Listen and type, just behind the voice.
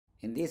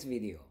In this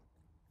video,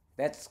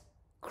 let's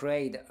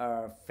create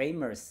a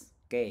famous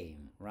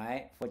game,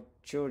 right, for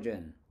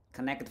children,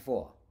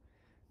 Connect4.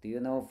 Do you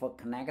know for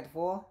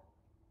Connect4?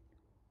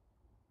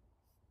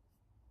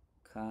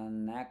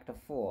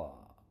 Connect4.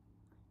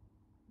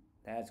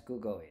 Let's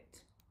Google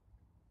it.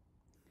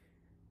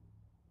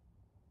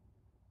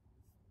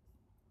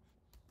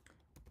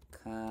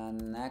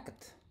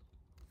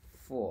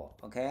 Connect4,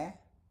 okay?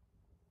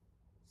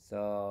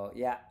 So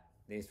yeah,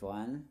 this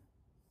one.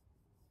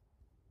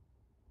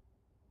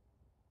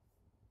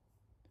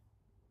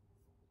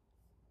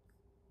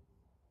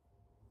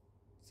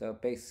 So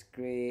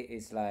basically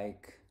it's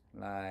like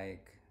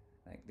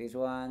this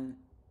one.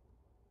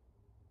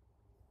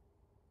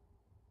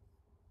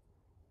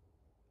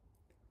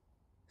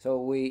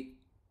 So we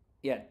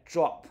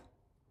drop,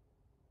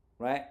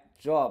 right?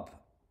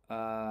 Drop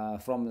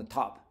from the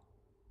top,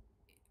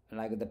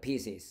 like the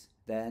pieces.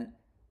 Then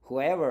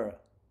whoever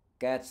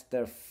gets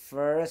the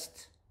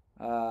first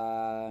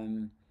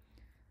 4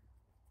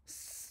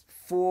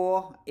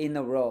 in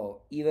a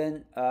row,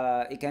 even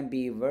it can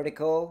be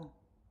vertical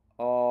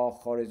or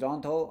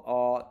horizontal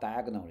or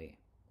diagonally.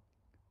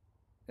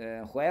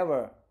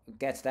 Whoever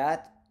gets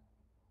that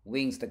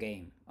wins the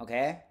game.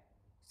 Okay.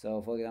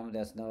 So for example,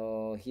 there's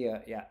no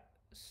here. Yeah,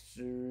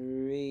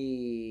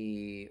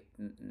 3.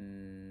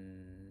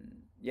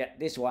 Yeah,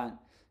 this one.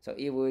 So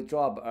if we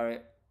drop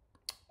a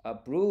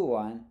blue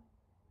one,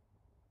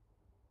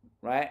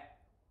 right,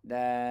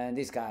 then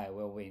this guy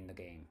will win the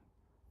game.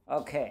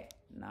 Okay,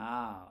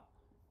 now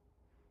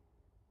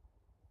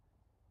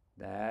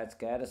let's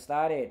get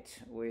started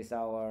with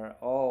our,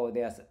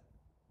 there's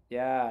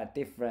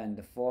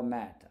different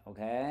format.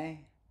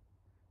 Okay,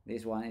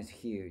 this one is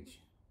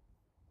huge.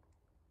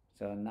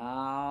 So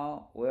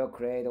now we'll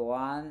create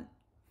one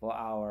for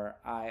our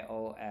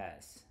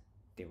iOS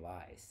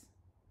device.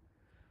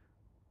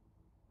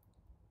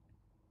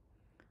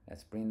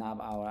 Let's bring up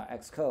our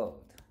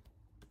Xcode.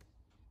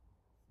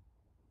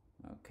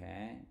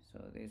 Okay, so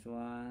this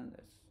one,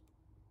 let's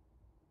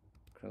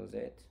close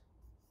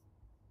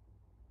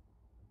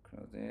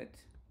it,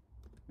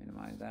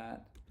 minimize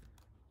that.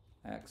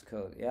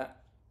 Xcode, yeah.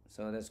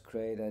 So let's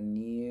create a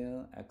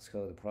new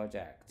Xcode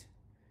project.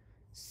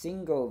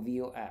 Single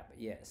view app,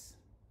 yes.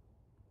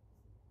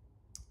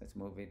 Let's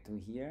move it to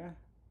here.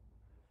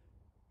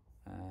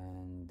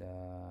 And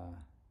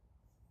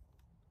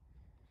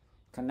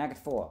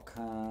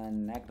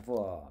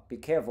Connect4. Be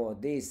careful,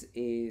 this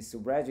is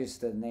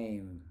registered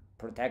name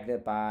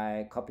protected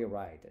by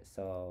copyright.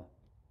 So,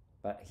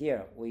 but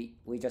here we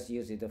just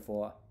use it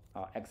for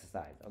our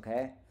exercise.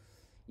 Okay,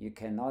 you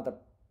cannot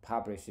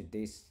publish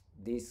this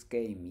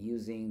game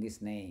using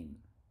this name.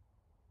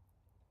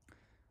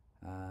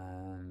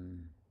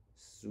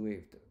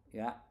 Swift,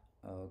 yeah.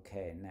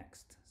 Okay,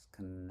 next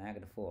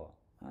Connect4.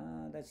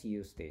 Let's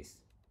use this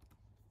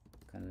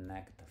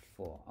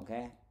Connect4.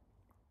 Okay.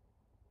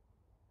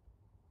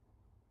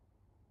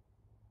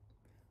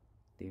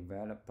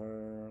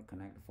 Developer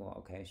Connect4.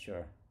 Okay,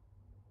 sure.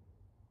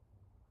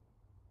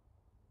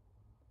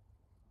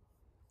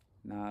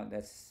 Now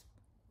let's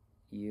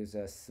use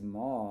a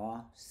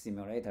small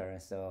simulator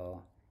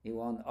so it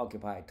won't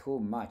occupy too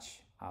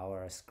much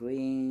our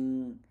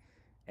screen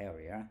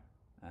area.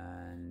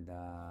 And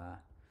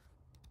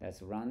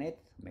let's run it,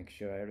 make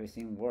sure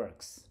everything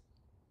works.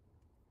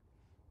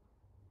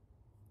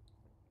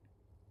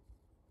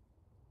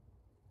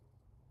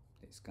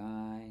 This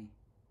guy.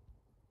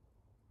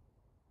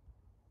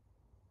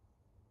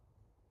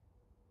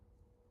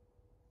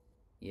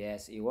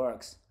 Yes, it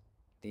works.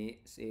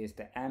 This is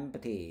the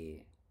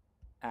empty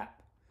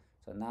app.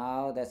 So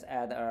now let's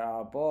add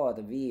our board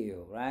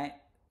view, right?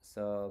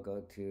 So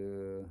go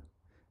to,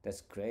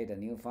 let's create a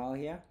new file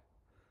here.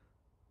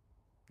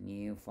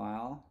 New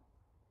file.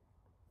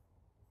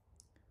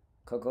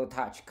 Cocoa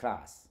Touch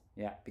class.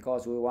 Yeah,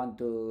 because we want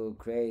to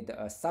create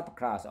a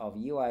subclass of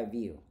UI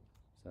view.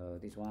 So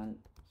this one,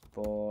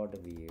 board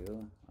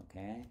view.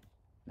 Okay,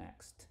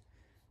 next.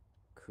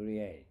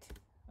 Create,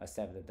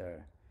 accept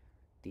the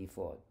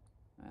default.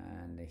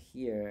 And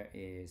here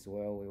is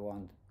where we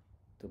want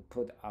to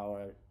put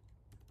our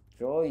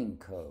drawing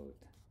code,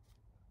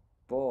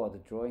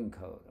 board drawing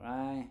code,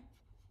 right?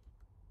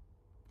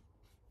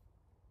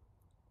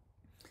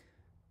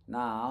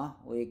 Now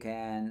we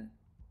can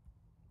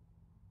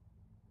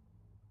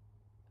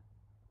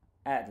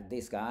add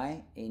this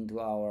guy into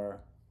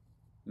our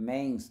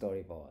main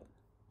storyboard.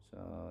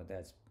 So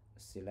let's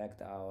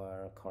select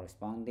our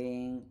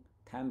corresponding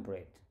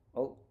template.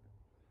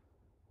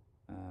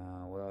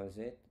 Where is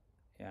it?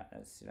 Yeah,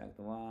 let's select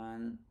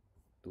one.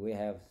 Do we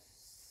have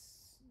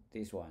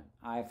this one?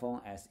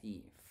 iPhone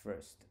SE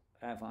first.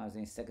 iPhone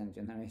SE second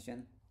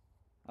generation.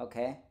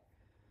 Okay.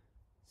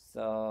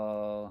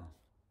 So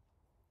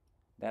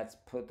let's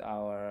put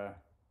our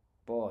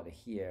board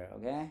here.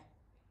 Okay.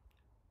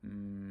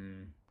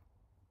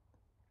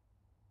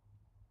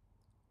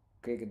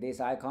 Click this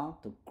icon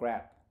to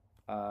grab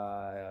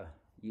a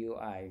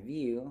UI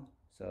view.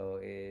 So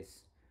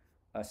it's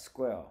a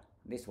square.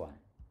 This one.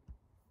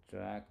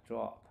 Drag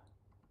drop.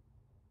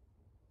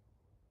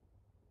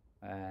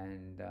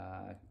 and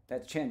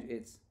let's change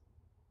its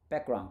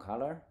background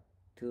color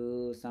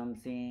to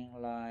something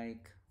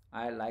like,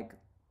 I like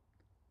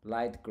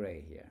light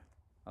gray here.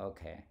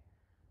 Okay.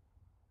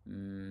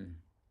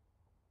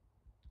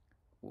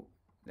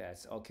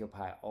 Let's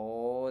occupy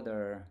all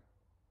the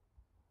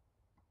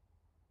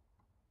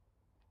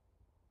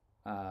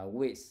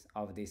width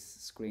of this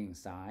screen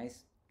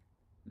size.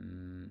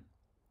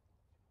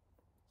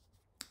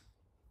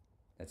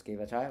 Let's give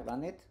it a try,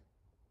 run it.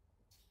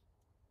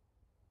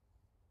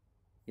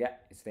 Yeah,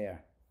 it's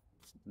there.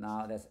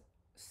 Now let's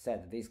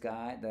set this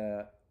guy,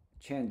 the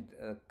change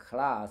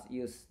class,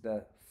 use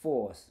the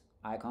force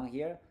icon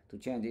here to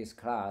change this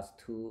class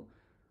to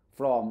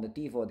from the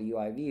default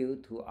UI view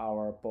to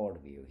our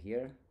board view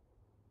here.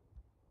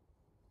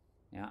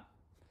 Yeah.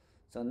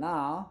 So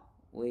now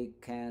we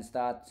can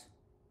start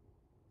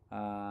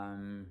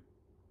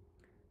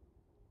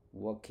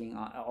working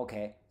on,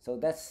 okay, so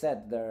let's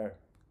set the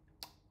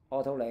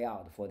auto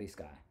layout for this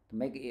guy to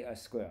make it a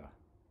square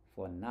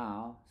for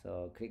now.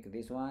 So click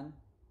this one,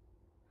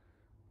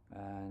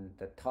 and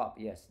the top,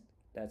 yes,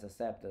 let's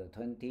accept the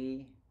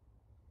 20,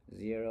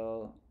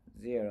 0,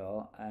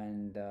 0,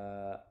 and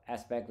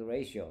aspect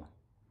ratio.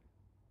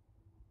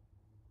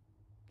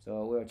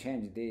 So we'll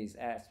change this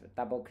as,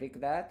 double click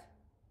that.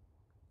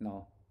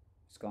 No,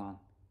 it's gone.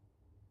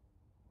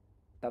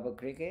 Double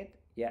click it.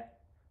 Yeah,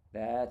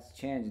 let's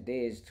change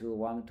this to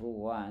 1 to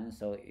 1,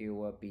 so it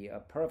will be a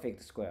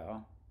perfect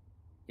square.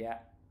 Yeah,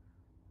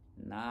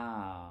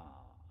 now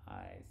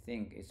I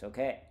think it's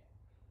okay.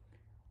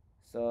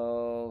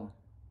 So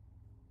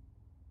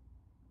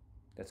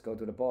let's go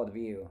to the board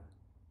view.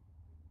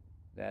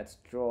 Let's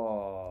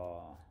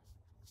draw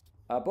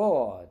a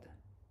board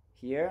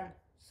here.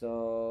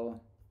 So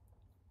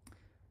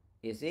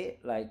is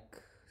it like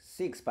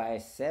 6 by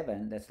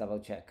 7? Let's double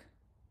check.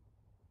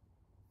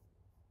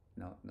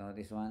 No,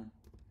 this one.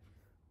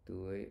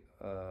 Do it.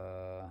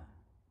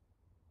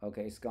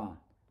 Okay, it's gone.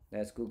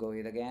 Let's Google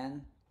it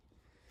again.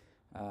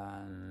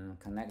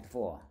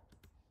 Connect4.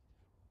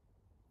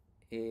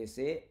 Is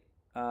it?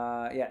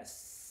 Yeah,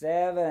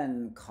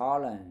 7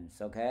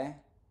 columns. Okay,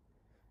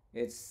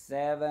 it's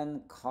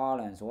 7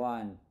 columns.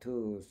 1,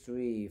 2,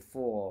 3,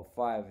 4,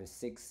 5,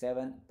 6,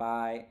 7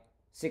 by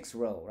 6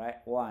 row,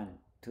 right? 1,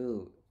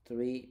 2,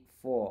 3,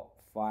 4,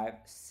 5,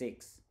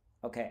 6.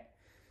 Okay.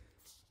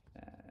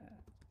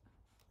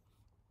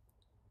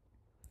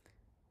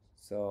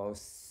 So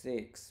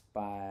 6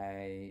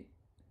 by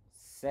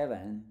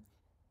 7,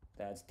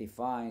 let's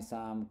define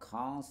some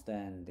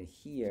constant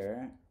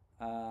here.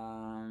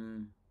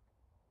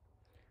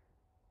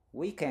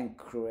 We can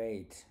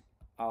create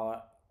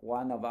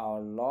one of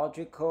our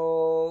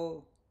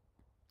logical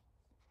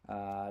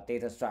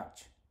data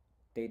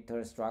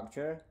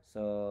structure.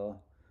 So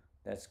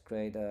let's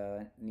create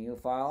a new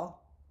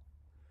file.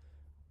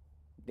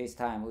 This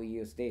time we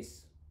use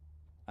this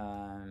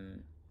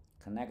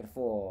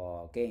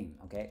Connect4 game.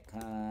 Okay,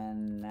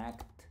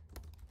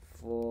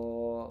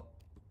 Connect4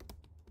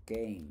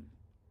 game,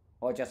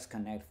 or just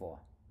Connect4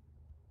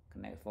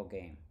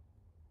 game.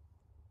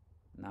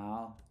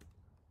 Now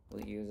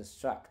we use a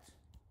struct.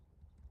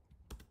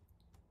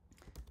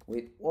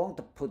 We won't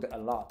put a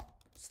lot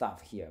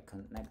stuff here.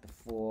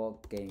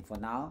 Connect4 game for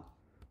now.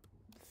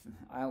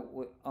 I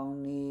will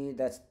only,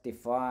 let's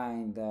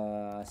define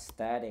the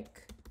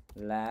static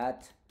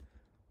let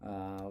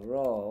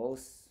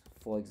rows.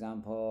 For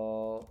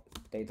example,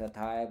 data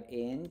type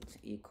int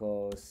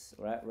equals,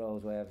 right,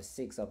 rows, we have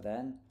 6 of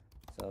them.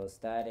 So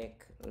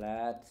static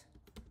let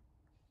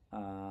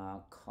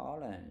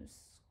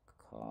columns,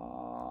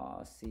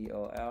 COLS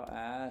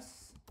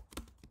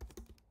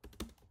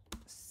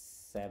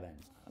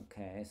 7.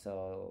 Okay,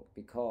 so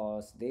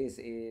because this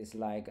is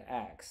like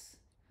X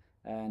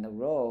and the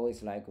row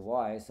is like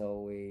Y,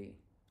 so we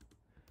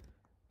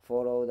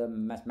follow the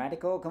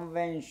mathematical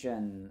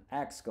convention.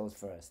 X goes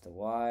first,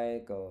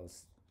 Y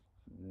goes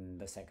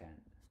the second.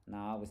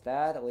 Now with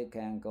that, we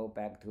can go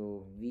back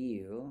to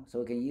view, so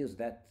we can use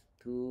that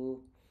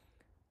two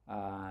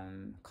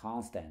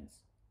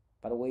constants,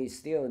 but we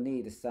still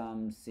need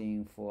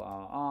something for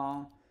our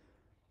own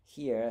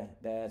here.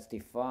 That's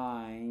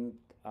define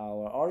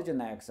our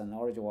origin X and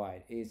origin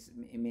Y.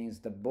 It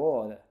means the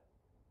board,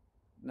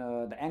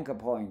 the anchor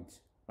point,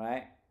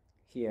 right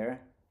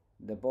here,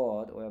 the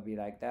board will be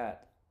like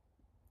that.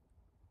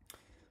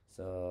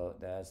 So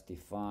let's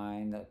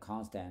define the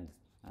constant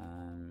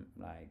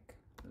like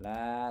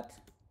let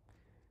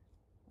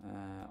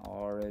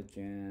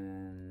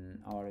origin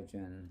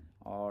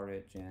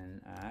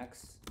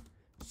X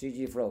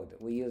CG float.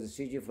 We use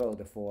CG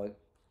float for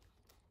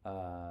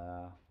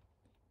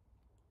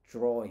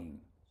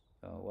drawing.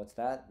 So what's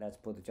that? Let's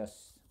put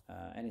just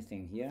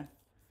anything here,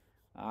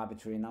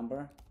 arbitrary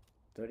number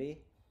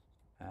 30,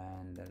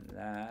 and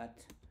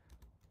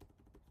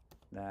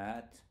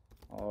that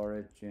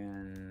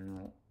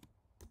origin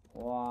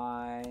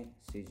Y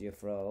CG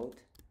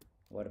float.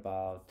 What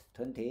about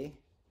 20?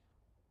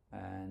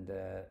 And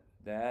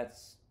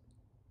that's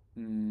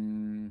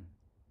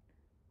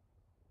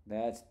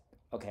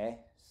okay.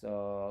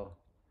 So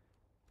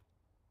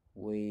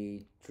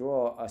we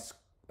draw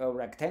a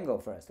rectangle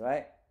first,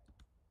 right?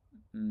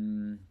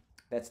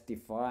 Let's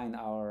define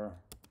our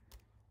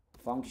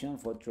function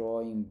for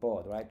drawing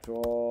board, right?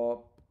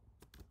 Draw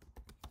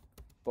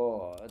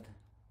board.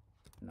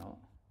 No,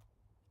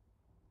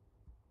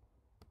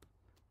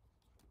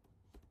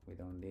 we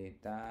don't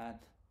need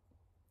that.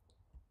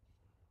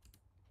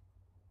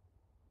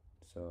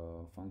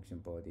 So function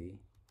body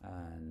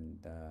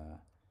and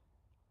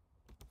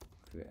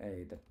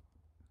create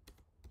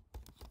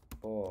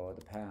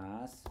board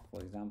path, for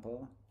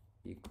example,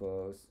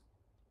 equals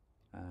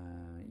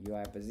you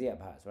have a z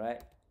path,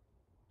 right?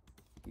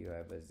 You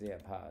have a z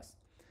path,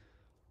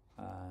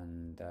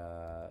 and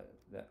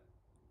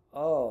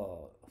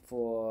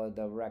for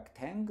the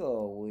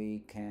rectangle we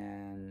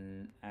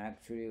can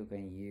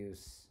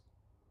use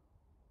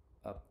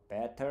a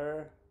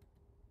better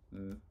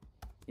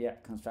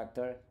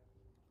constructor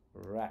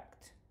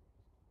rect.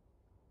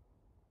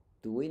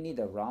 Do we need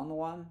a round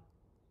one?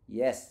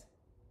 Yes,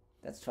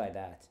 let's try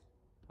that.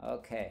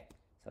 Okay,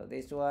 so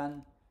this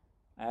one,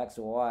 x,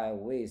 y,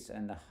 width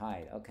and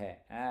height. Okay,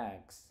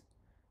 x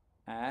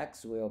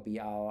will be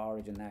our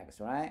origin x,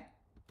 right?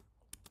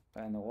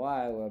 And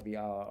y will be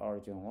our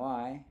origin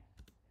y.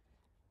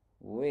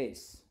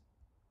 Width,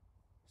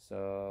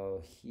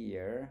 so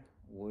here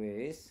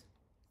width,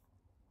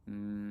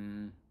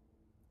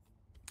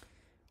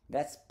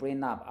 let's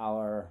bring up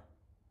our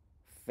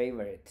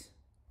favorite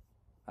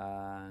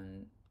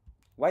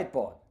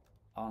whiteboard,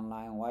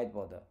 online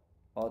whiteboard,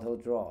 auto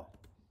draw,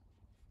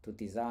 to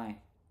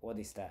design. What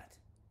is that?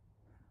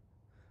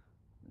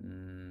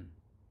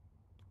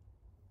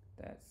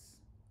 That's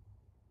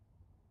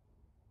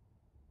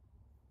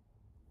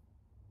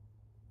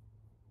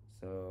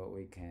so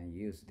we can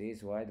use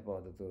this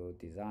whiteboard to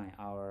design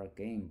our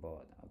game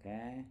board.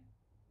 Okay,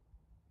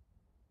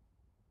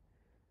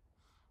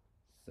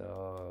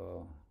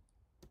 so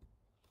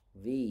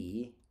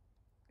V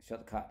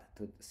shortcut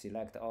to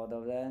select all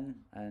of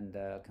them, and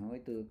can we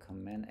do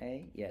Command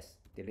A? Yes,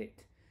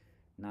 delete.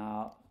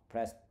 Now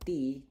press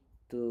D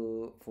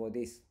for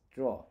this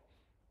draw.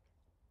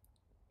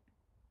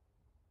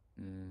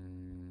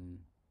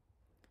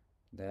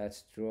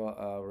 Let's draw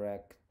a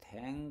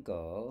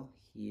rectangle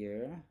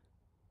here.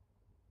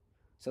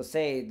 So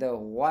say the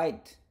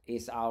white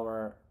is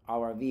our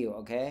view,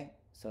 okay?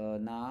 So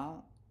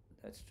now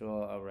let's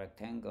draw a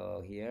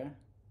rectangle here.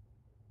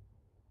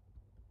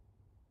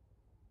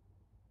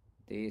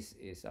 This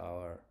is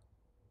our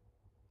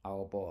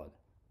board.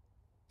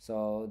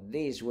 So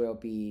this will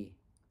be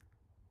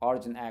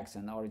origin x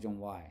and origin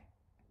y.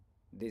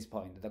 This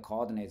point, the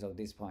coordinates of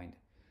this point.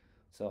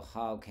 So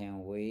how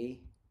can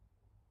we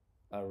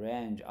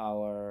arrange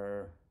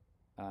our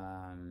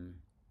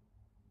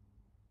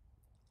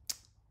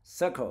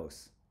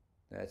circles?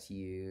 Let's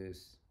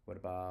use, what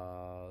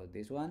about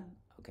this one?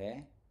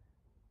 Okay,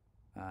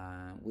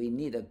 we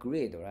need a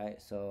grid,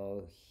 right?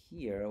 So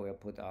here we'll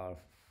put our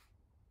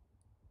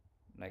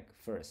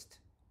first,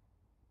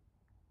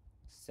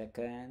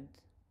 second,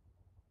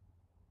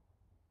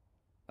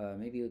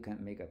 maybe we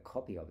can make a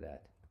copy of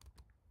that.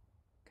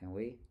 Can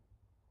we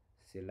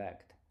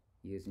select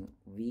using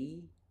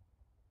V,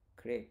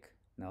 click,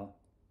 no,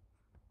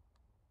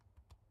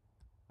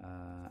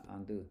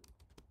 undo,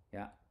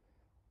 yeah,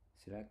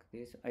 select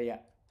this, yeah,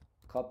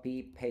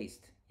 copy,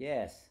 paste,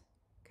 yes.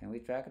 Can we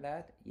drag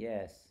that?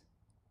 Yes.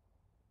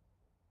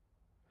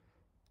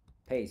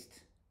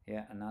 Paste,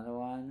 yeah, another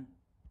one,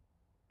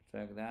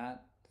 drag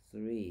that,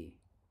 3,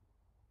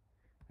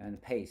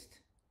 and paste.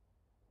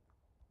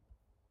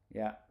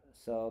 Yeah,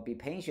 so be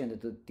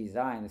patient to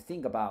design,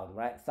 think about,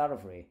 right,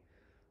 thoroughly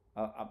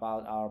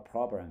about our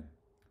problem.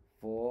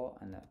 4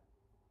 and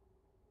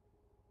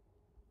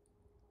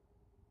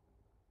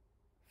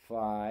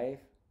 5,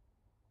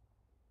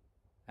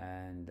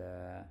 and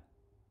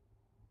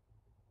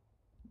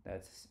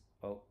let's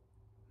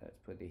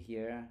put it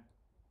here,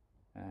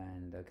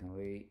 and can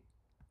we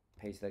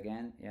paste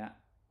again? Yeah,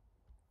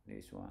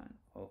 this one.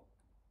 Oh,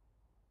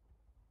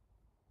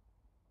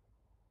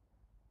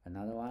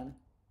 another one,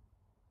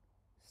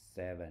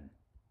 7.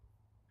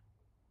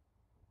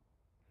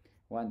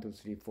 1 2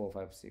 3 4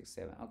 5 6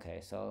 7.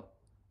 Okay, so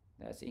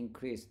let's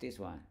increase this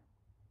one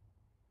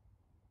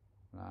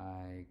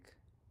like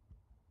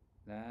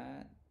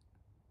that.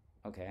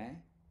 Okay,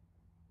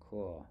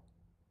 cool.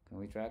 Can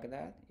we drag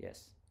that?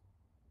 Yes.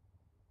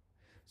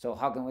 So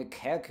how can we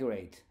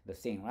calculate the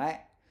thing, right?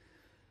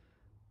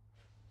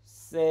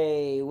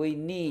 Say we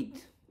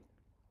need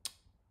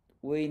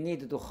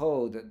to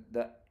hold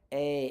the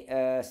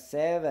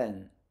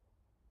 7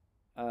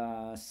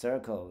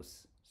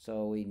 circles.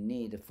 So we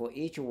need for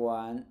each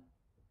one,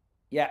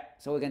 yeah.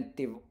 So we can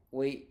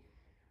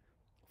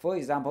for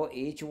example,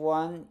 each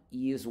one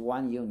use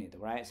 1 unit,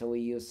 right? So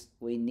we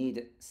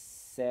need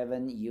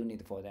 7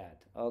 unit for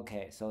that.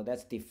 Okay, so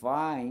let's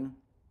define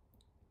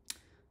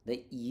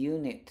the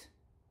unit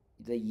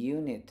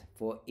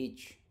for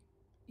each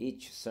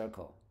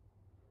circle.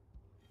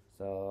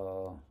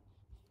 So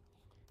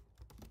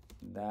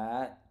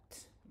that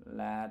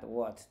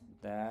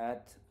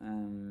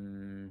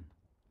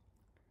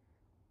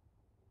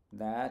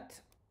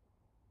that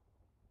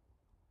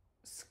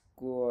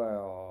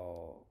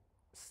square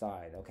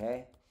side,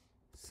 okay?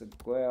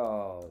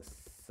 Square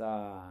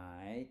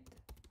side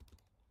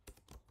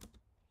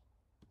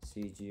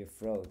CG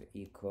float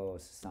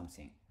equals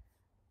something.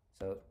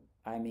 So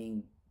I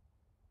mean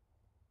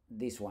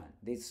this one,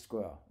 this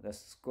square, the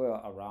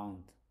square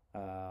around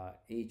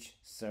each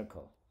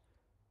circle.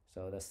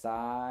 So the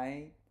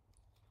side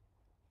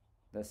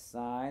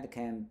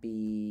can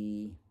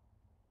be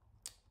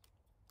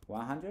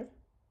 100.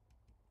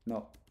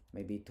 No,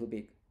 maybe too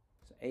big.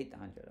 So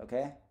 800.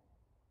 Okay,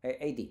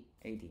 80.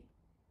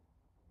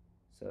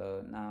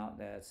 So now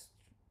that's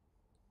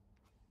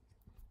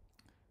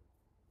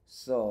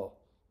so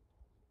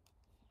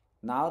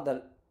now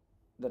the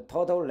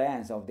total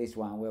length of this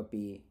one will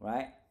be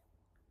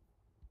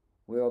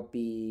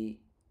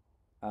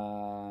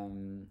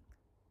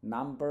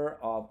number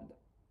of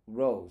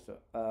rows,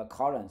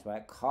 columns,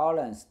 right?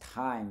 Columns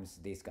times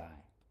this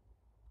guy.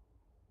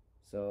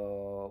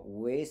 So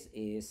width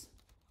is,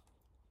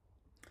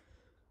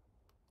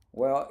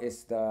 well,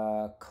 it's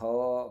the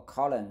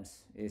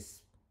columns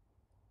is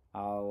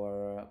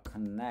our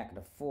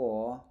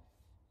Connect4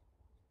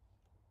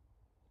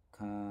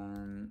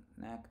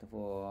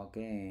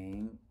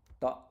 game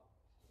dot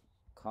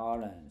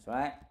columns,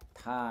 right?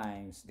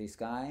 Times this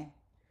guy,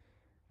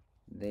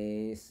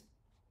 this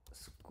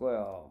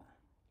square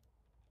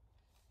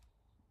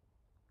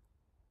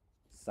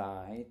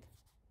side,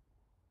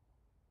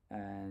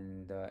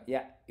 and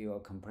yeah, you are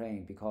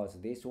complaining because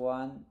this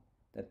one,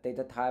 the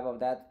data type of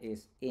that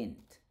is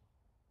int,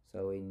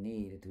 so we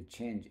need to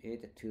change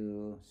it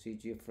to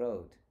CG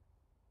float.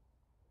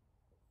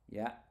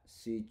 Yeah,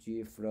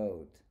 CG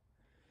float.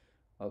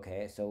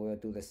 Okay, so we'll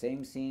do the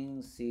same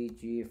thing,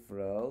 CG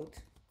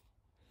float,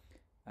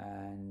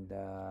 and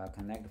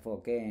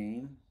Connect4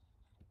 game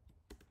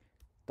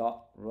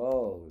dot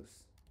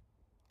rows,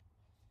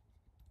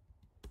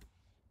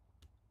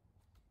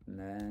 and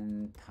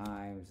then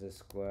times the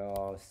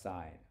square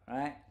side,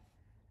 right?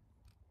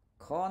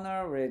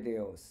 Corner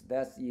radius,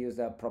 let's use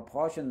a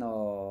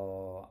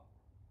proportional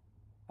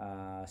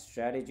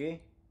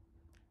strategy.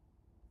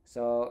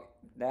 So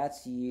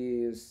let's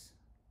use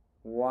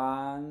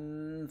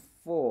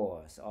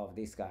 1/4 of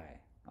this guy,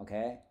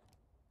 okay?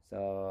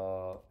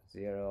 So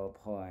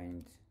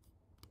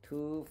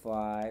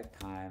 0.25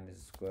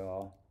 times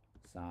square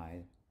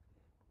side.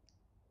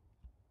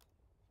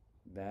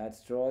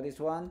 Let's draw this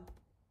one.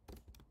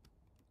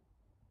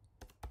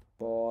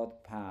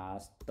 Board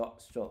path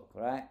dot stroke,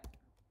 right?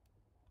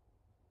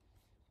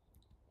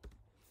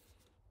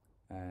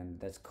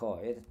 And let's call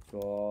it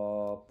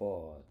draw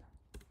board,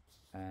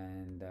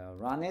 and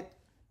run it.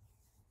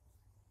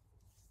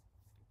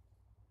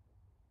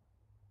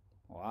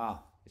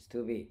 Wow, it's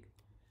too big.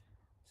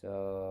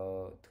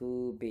 So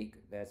too big,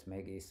 let's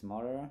make it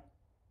smaller.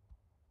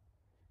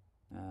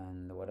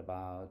 And what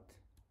about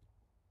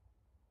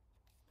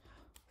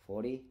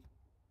 40?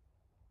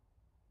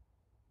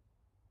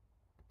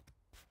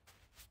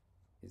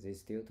 Is it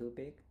still too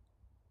big?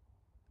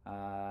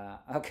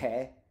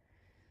 Okay.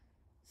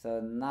 So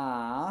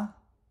now,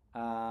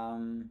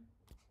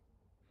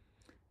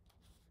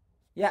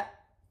 yeah,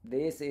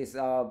 this is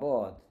our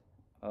board.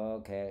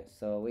 Okay,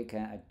 so we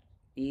can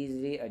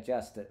easily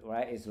adjust it,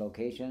 right? Its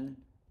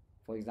location.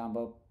 For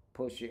example,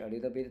 push it a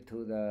little bit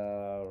to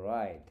the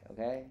right.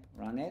 Okay,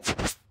 run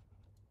it,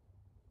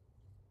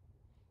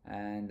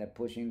 and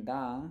pushing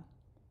down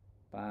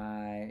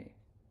by,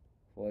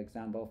 for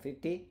example,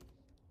 50.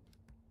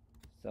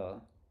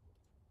 So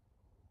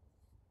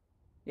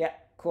yeah,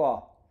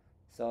 cool.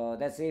 So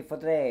that's it for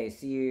today.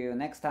 See you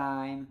next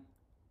time.